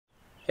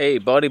Hey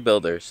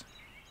bodybuilders,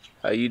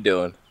 how you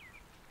doing?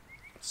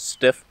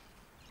 Stiff?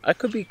 I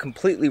could be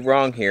completely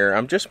wrong here,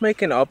 I'm just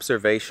making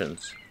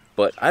observations,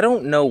 but I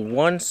don't know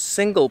one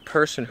single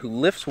person who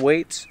lifts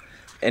weights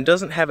and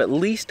doesn't have at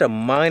least a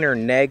minor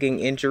nagging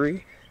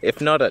injury,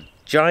 if not a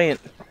giant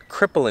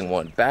crippling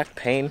one. Back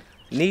pain,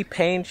 knee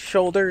pain,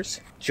 shoulders,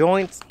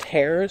 joints,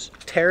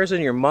 tears in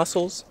your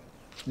muscles,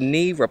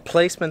 knee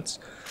replacements.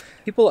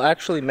 People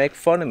actually make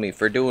fun of me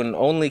for doing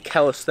only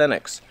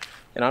calisthenics,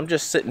 and I'm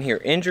just sitting here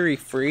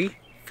injury-free,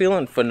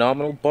 feeling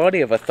phenomenal, body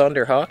of a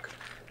thunderhawk.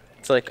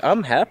 It's like,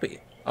 I'm happy.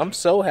 I'm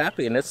so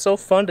happy, and it's so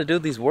fun to do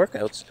these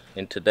workouts.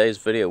 In today's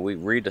video, we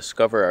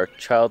rediscover our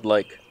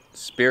childlike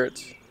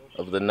spirits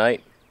of the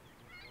night.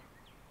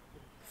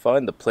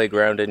 Find the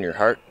playground in your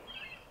heart,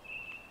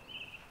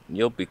 and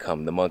you'll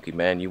become the monkey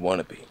man you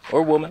want to be.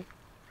 Or woman.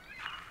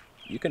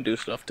 You can do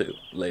stuff too,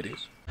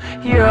 ladies.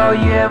 You're all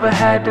you ever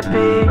had to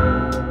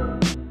be.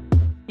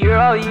 You're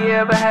all you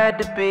ever had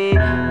to be.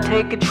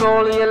 Take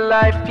control of your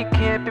life, you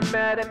can't be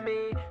mad at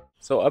me.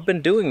 So I've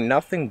been doing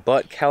nothing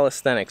but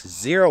calisthenics,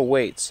 zero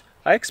weights.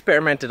 I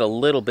experimented a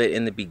little bit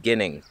in the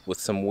beginning with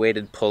some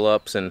weighted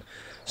pull-ups and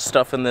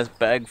stuff in this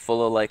bag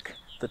full of like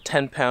the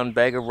 10-pound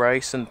bag of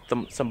rice and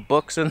some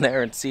books in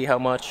there and see how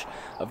much.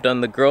 I've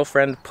done the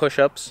girlfriend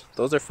push-ups,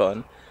 those are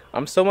fun.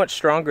 I'm so much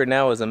stronger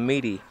now as a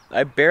meaty.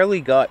 I barely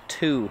got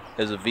 2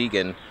 as a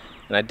vegan,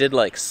 and I did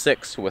like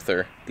 6 with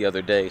her the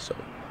other day, so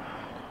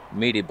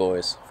meaty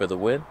boys for the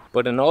win.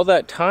 But in all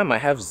that time I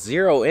have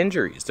 0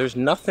 injuries. There's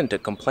nothing to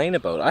complain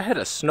about. I had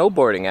a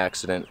snowboarding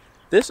accident.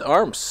 This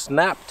arm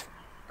snapped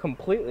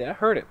completely. I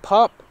heard it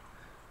pop.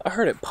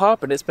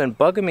 And it's been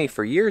bugging me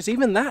for years.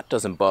 Even that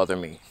doesn't bother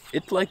me.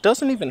 It like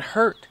doesn't even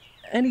hurt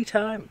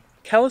anytime.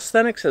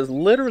 Calisthenics has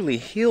literally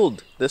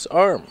healed this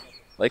arm.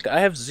 Like,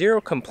 I have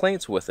 0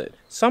 complaints with it.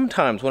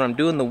 Sometimes when I'm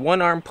doing the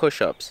one-arm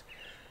push-ups,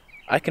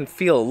 I can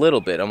feel a little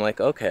bit. I'm like,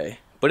 okay.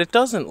 But it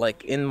doesn't,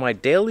 like, in my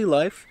daily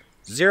life,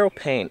 0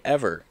 pain,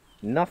 ever.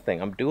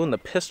 Nothing. I'm doing the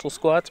pistol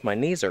squats. My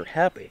knees are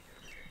happy.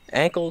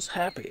 Ankles,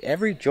 happy.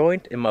 Every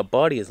joint in my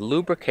body is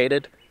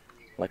lubricated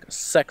like a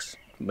sex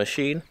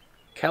machine.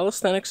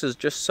 Calisthenics is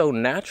just so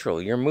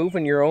natural. You're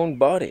moving your own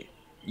body.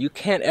 You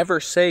can't ever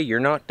say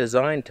you're not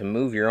designed to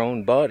move your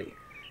own body.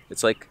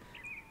 It's like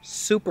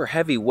super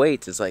heavy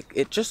weights. It's like,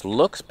 it just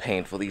looks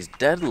painful, these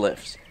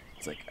deadlifts.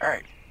 It's like,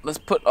 alright, let's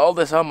put all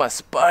this on my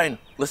spine.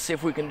 Let's see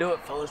if we can do it,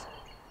 fellas.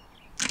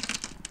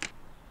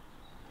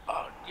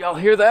 Oh, y'all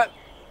hear that?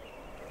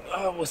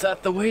 Oh, was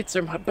that the weights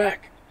or my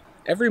back?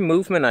 Every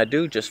movement I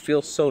do just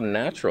feels so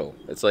natural.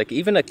 It's like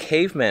even a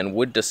caveman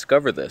would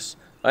discover this.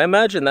 I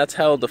imagine that's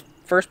how the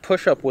first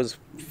push-up was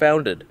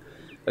founded.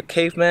 A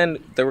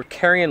caveman, they were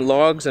carrying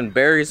logs and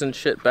berries and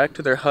shit back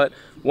to their hut.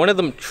 One of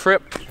them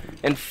tripped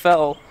and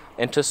fell,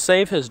 and to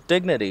save his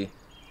dignity,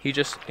 he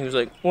was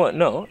like, what,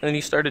 no? And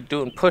he started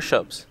doing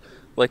push-ups.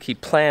 Like he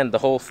planned the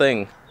whole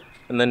thing.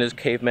 And then his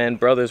caveman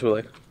brothers were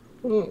like,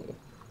 oh.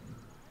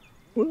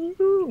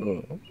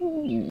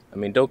 I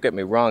mean, don't get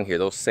me wrong here.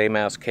 Those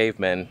same-ass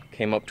cavemen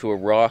came up to a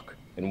rock,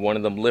 and one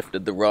of them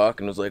lifted the rock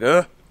and was like,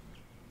 huh?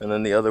 And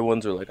then the other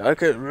ones were like, I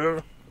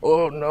can't,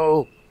 oh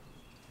no.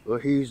 Well,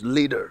 he's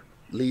leader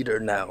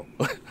now.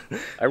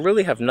 I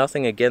really have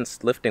nothing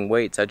against lifting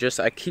weights.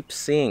 I keep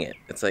seeing it.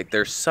 It's like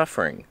they're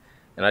suffering,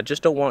 and I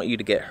just don't want you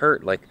to get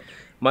hurt. Like,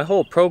 my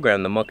whole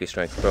program, the Monkey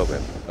Strength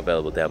program,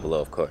 available down below,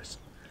 of course,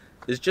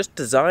 is just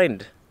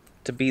designed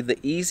to be the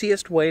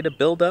easiest way to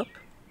build up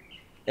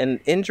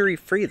and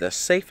injury-free, the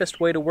safest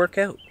way to work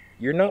out.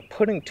 You're not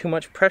putting too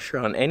much pressure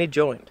on any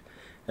joint,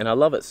 and I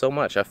love it so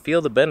much. I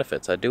feel the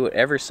benefits. I do it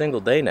every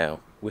single day now.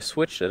 We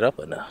switched it up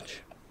a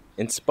notch.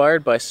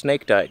 Inspired by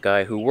Snake Diet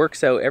Guy, who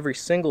works out every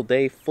single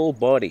day full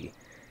body.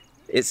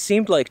 It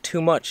seemed like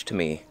too much to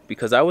me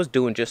because I was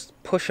doing just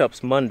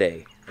push-ups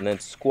Monday and then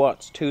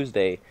squats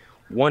Tuesday,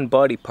 one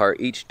body part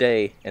each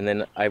day, and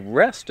then I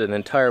rest an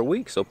entire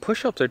week. So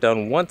push-ups are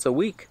done once a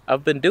week.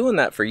 I've been doing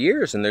that for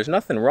years and there's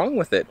nothing wrong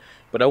with it,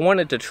 but I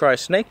wanted to try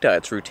Snake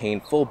Diet's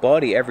routine, full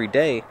body every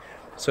day.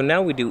 So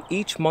now we do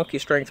each Monkey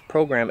Strength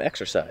program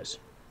exercise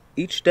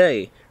each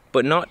day,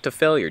 but not to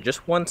failure,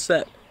 just one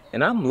set.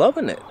 And I'm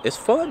loving it. It's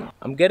fun.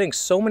 I'm getting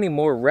so many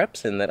more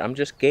reps in that I'm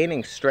just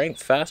gaining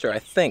strength faster, I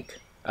think.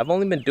 I've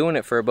only been doing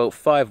it for about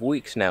 5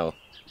 weeks now,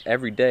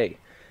 every day.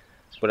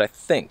 But I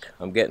think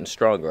I'm getting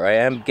stronger. I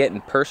am getting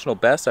personal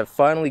best. I've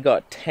finally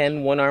got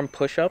 10 one-arm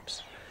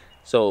push-ups.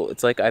 So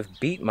it's like I've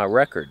beat my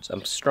records.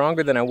 I'm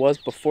stronger than I was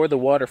before the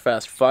water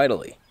fast,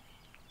 finally.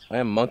 I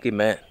am monkey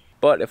man.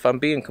 But if I'm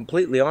being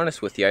completely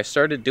honest with you, I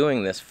started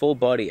doing this full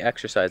body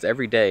exercise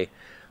every day.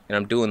 And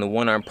I'm doing the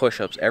one-arm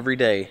push-ups every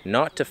day,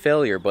 not to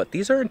failure, but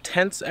these are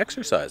intense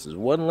exercises,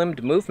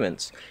 one-limbed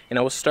movements. And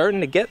I was starting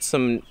to get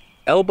some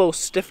elbow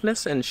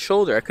stiffness and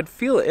shoulder. I could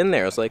feel it in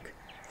there. I was like,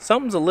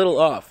 something's a little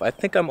off. I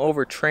think I'm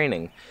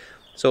overtraining.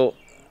 So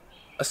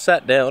I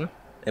sat down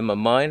in my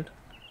mind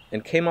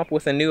and came up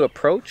with a new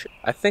approach.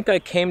 I think I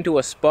came to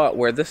a spot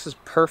where this is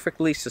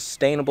perfectly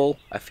sustainable.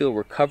 I feel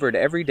recovered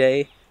every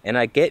day, and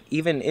I get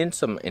even in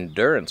some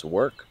endurance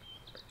work.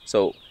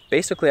 So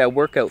basically I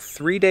work out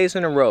 3 days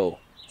in a row,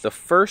 The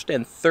first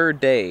and third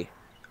day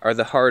are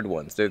the hard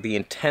ones. They're the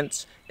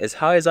intense, as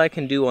high as I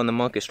can do on the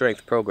Monkey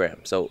Strength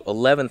program. So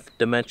 11th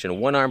dimension,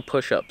 one-arm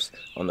push-ups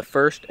on the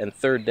first and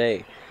third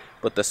day.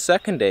 But the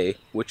second day,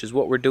 which is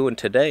what we're doing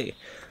today,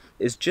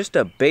 is just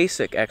a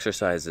basic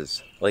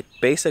exercises, like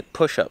basic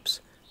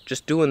push-ups.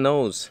 Just doing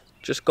those,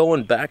 just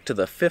going back to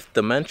the 5th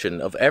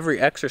dimension of every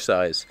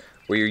exercise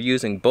where you're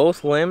using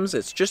both limbs.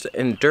 It's just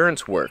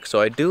endurance work.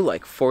 So I do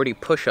like 40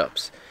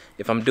 push-ups.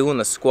 If I'm doing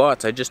the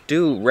squats, I just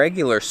do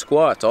regular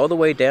squats all the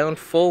way down,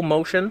 full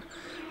motion,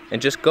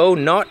 and just go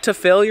not to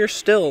failure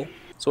still.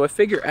 So I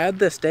figure add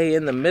this day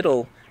in the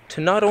middle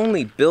to not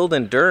only build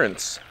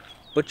endurance,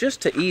 but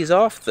just to ease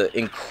off the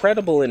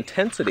incredible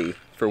intensity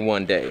for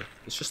one day.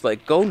 It's just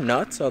like go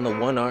nuts on the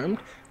one-armed,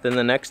 then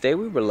the next day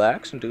we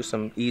relax and do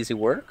some easy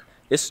work.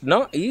 It's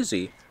not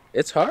easy,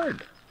 it's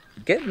hard.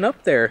 Getting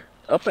up there,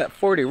 up at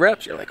 40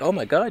 reps, you're like, oh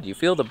my God, you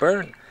feel the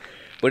burn.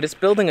 But it's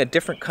building a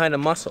different kind of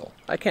muscle.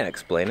 I can't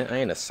explain it, I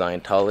ain't a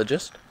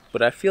Scientologist,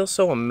 but I feel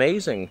so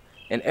amazing.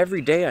 And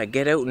every day I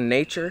get out in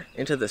nature,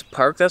 into this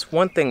park. That's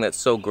one thing that's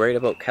so great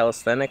about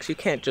calisthenics. You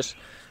can't just...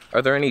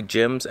 Are there any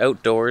gyms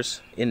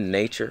outdoors in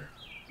nature,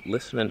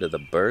 listening to the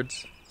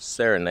birds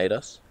serenade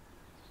us?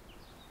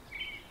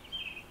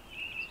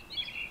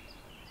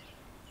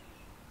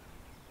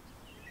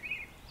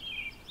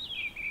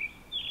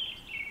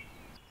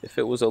 If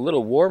it was a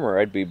little warmer,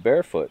 I'd be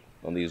barefoot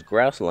on these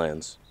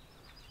grasslands.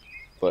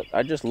 But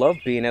I just love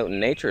being out in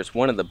nature. It's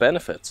one of the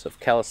benefits of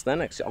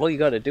calisthenics. All you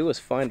gotta do is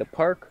find a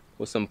park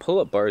with some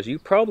pull-up bars. You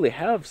probably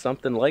have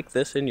something like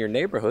this in your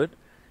neighborhood.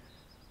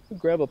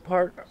 Grab a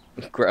park,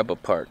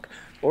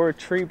 or a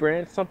tree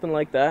branch, something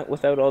like that,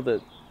 without all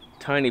the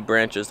tiny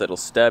branches that'll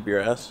stab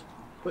your ass.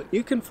 But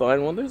you can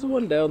find one. There's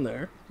one down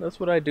there. That's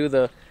what I do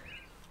the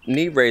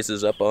knee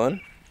raises up on.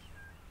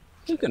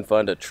 You can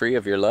find a tree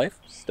of your life.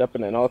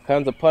 Stepping in all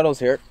kinds of puddles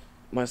here.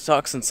 My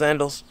socks and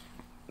sandals,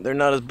 they're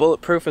not as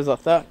bulletproof as I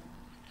thought.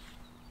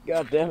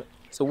 God damn it.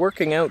 So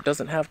working out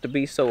doesn't have to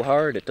be so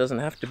hard. It doesn't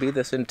have to be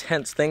this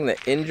intense thing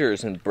that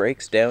injures and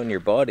breaks down your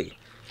body.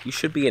 You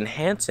should be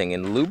enhancing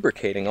and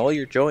lubricating all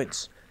your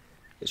joints.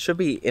 It should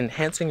be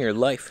enhancing your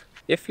life.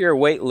 If you're a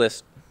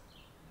weightlifter.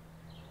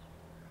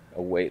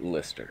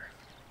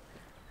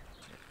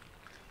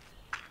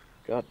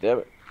 God damn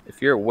it.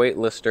 If you're a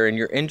weightlifter and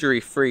you're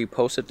injury-free,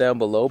 post it down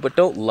below, but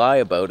don't lie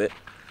about it.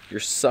 You're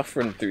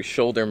suffering through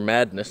shoulder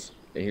madness,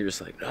 and you're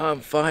just like, no, I'm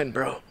fine,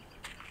 bro.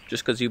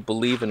 Just because you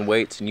believe in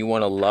weights and you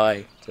want to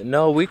lie. So,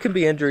 no, we can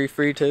be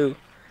injury-free too.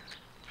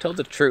 Tell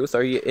the truth.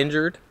 Are you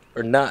injured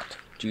or not?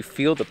 Do you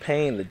feel the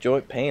pain, the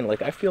joint pain?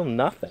 Like, I feel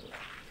nothing.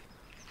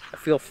 I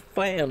feel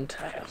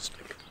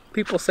fantastic.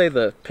 People say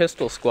the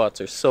pistol squats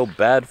are so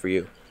bad for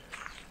you.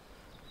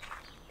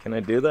 Can I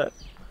do that?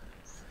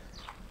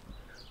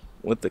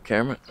 With the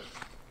camera?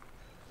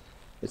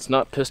 It's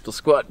not pistol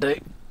squat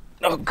day.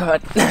 Oh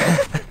God.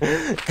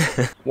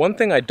 One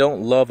thing I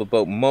don't love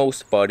about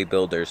most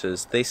bodybuilders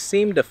is they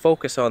seem to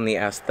focus on the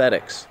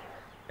aesthetics.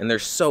 And they're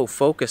so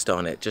focused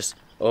on it. Just,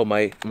 oh,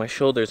 my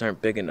shoulders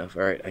aren't big enough.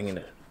 All right, I'm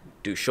gonna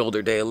do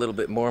shoulder day a little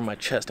bit more. My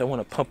chest, I want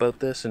to pump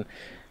out this. And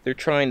they're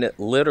trying to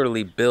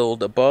literally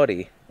build a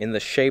body in the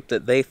shape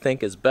that they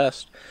think is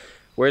best.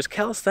 Whereas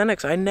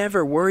calisthenics, I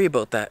never worry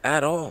about that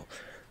at all.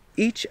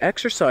 Each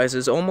exercise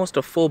is almost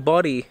a full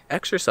body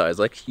exercise.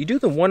 Like, you do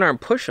the one-arm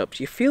push-ups,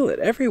 you feel it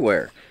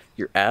everywhere.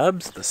 Your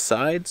abs, the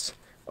sides,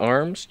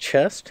 arms,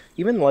 chest,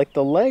 even like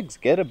the legs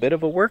get a bit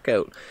of a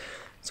workout.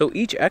 So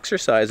each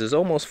exercise is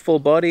almost full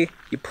body.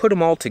 You put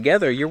them all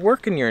together, you're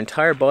working your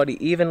entire body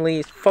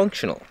evenly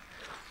functional.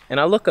 And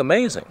I look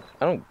amazing.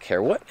 I don't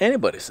care what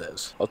anybody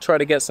says. I'll try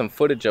to get some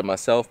footage of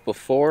myself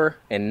before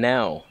and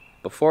now.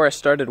 Before I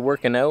started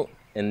working out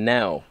and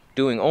now.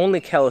 Doing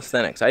only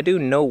calisthenics. I do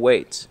no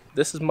weights.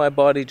 This is my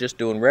body just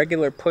doing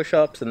regular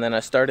push-ups, and then I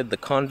started the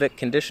convict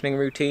conditioning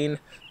routine,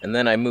 and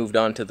then I moved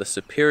on to the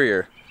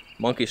superior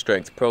Monkey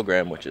Strength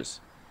program, which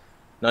is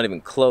not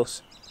even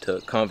close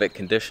to convict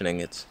conditioning.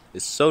 It's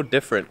so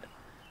different.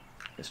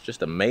 It's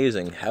just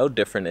amazing how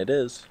different it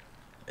is,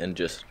 and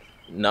just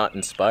not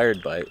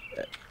inspired by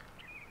it.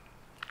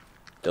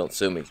 Don't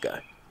sue me,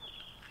 guy.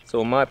 So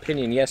in my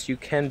opinion, yes, you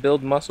can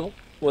build muscle.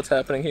 What's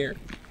happening here?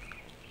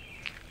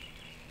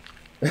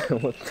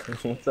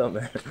 What's up,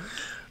 man?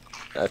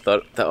 I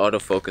thought the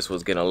autofocus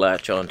was gonna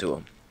latch onto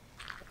him.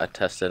 I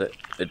tested it.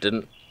 It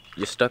didn't.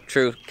 You stuck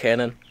true,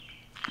 Canon.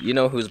 You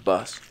know who's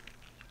boss.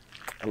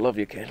 I love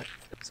you, Canon.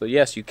 So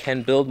yes, you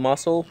can build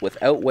muscle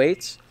without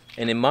weights,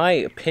 and in my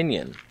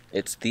opinion,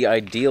 it's the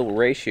ideal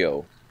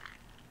ratio.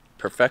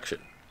 Perfection.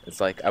 It's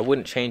like, I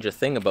wouldn't change a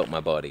thing about my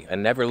body. I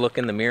never look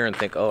in the mirror and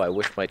think, oh, I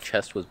wish my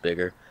chest was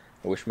bigger.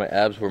 I wish my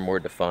abs were more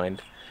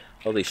defined.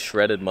 All these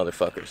shredded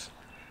motherfuckers.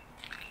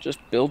 Just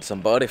build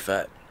some body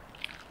fat.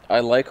 I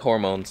like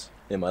hormones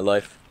in my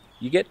life.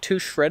 You get too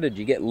shredded,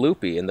 you get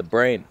loopy in the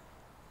brain.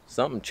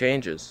 Something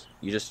changes.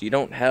 You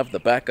don't have the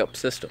backup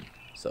system.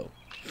 So,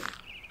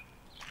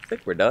 I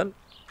think we're done.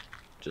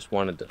 Just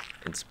wanted to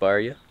inspire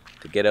you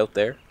to get out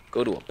there,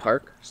 go to a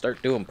park,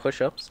 start doing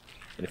push-ups.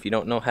 And if you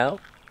don't know how,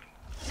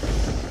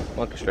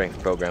 Monkey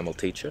Strength program will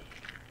teach you.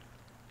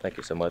 Thank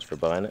you so much for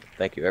buying it.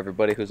 Thank you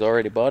everybody who's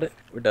already bought it.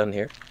 We're done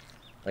here.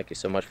 Thank you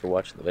so much for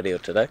watching the video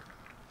today.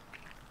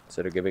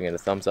 Consider giving it a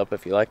thumbs up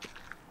if you like it.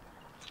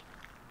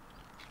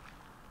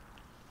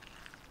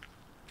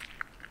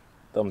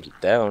 Thumbs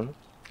down.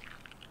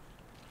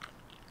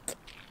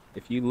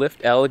 If you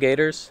lift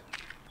alligators,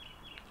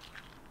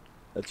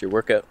 that's your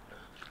workout.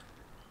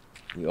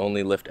 You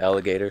only lift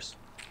alligators,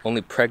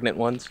 only pregnant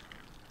ones.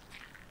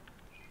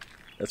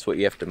 That's what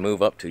you have to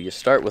move up to. You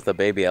start with a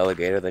baby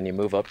alligator, then you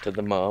move up to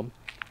the mom,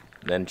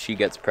 then she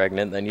gets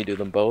pregnant, then you do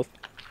them both.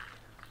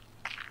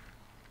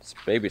 It's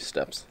baby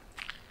steps.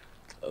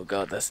 Oh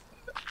God,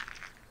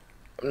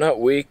 I'm not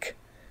weak.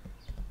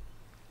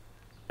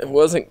 It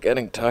wasn't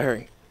getting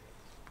tiring.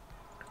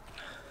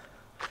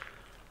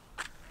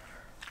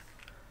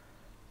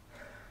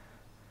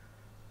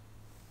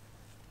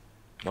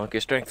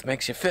 Monkey Strength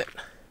makes you fit.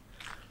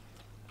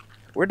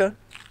 We're done.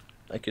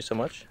 Thank you so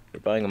much for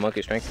buying a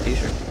Monkey Strength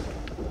t-shirt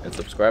and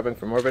subscribing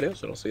for more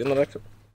videos, and I'll see you in the next one.